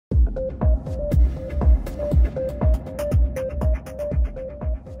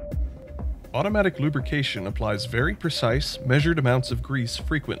Automatic lubrication applies very precise, measured amounts of grease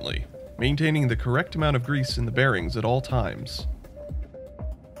frequently, maintaining the correct amount of grease in the bearings at all times.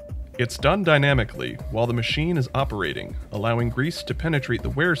 It's done dynamically while the machine is operating, allowing grease to penetrate the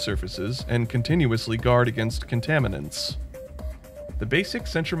wear surfaces and continuously guard against contaminants. The basic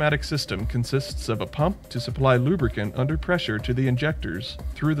CentroMatic system consists of a pump to supply lubricant under pressure to the injectors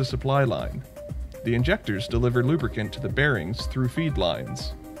through the supply line. The injectors deliver lubricant to the bearings through feed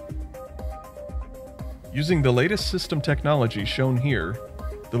lines. Using the latest system technology shown here,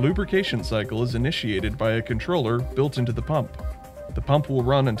 the lubrication cycle is initiated by a controller built into the pump. The pump will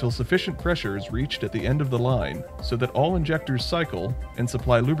run until sufficient pressure is reached at the end of the line so that all injectors cycle and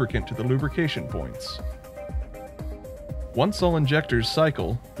supply lubricant to the lubrication points. Once all injectors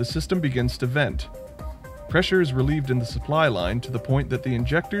cycle, the system begins to vent. Pressure is relieved in the supply line to the point that the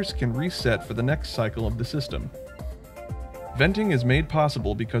injectors can reset for the next cycle of the system. Venting is made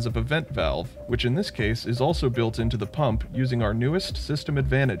possible because of a vent valve, which in this case is also built into the pump using our newest system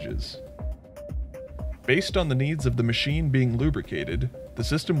advantages. Based on the needs of the machine being lubricated, the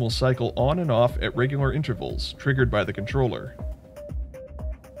system will cycle on and off at regular intervals, triggered by the controller.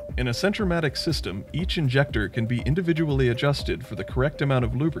 In a CentroMatic system, each injector can be individually adjusted for the correct amount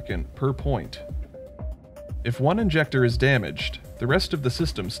of lubricant per point. If one injector is damaged, the rest of the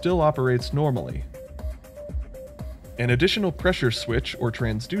system still operates normally. An additional pressure switch or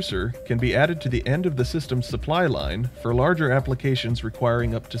transducer can be added to the end of the system's supply line for larger applications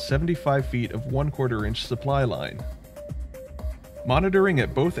requiring up to 75 feet of 1/4 inch supply line. Monitoring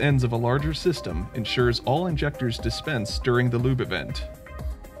at both ends of a larger system ensures all injectors dispense during the lube event.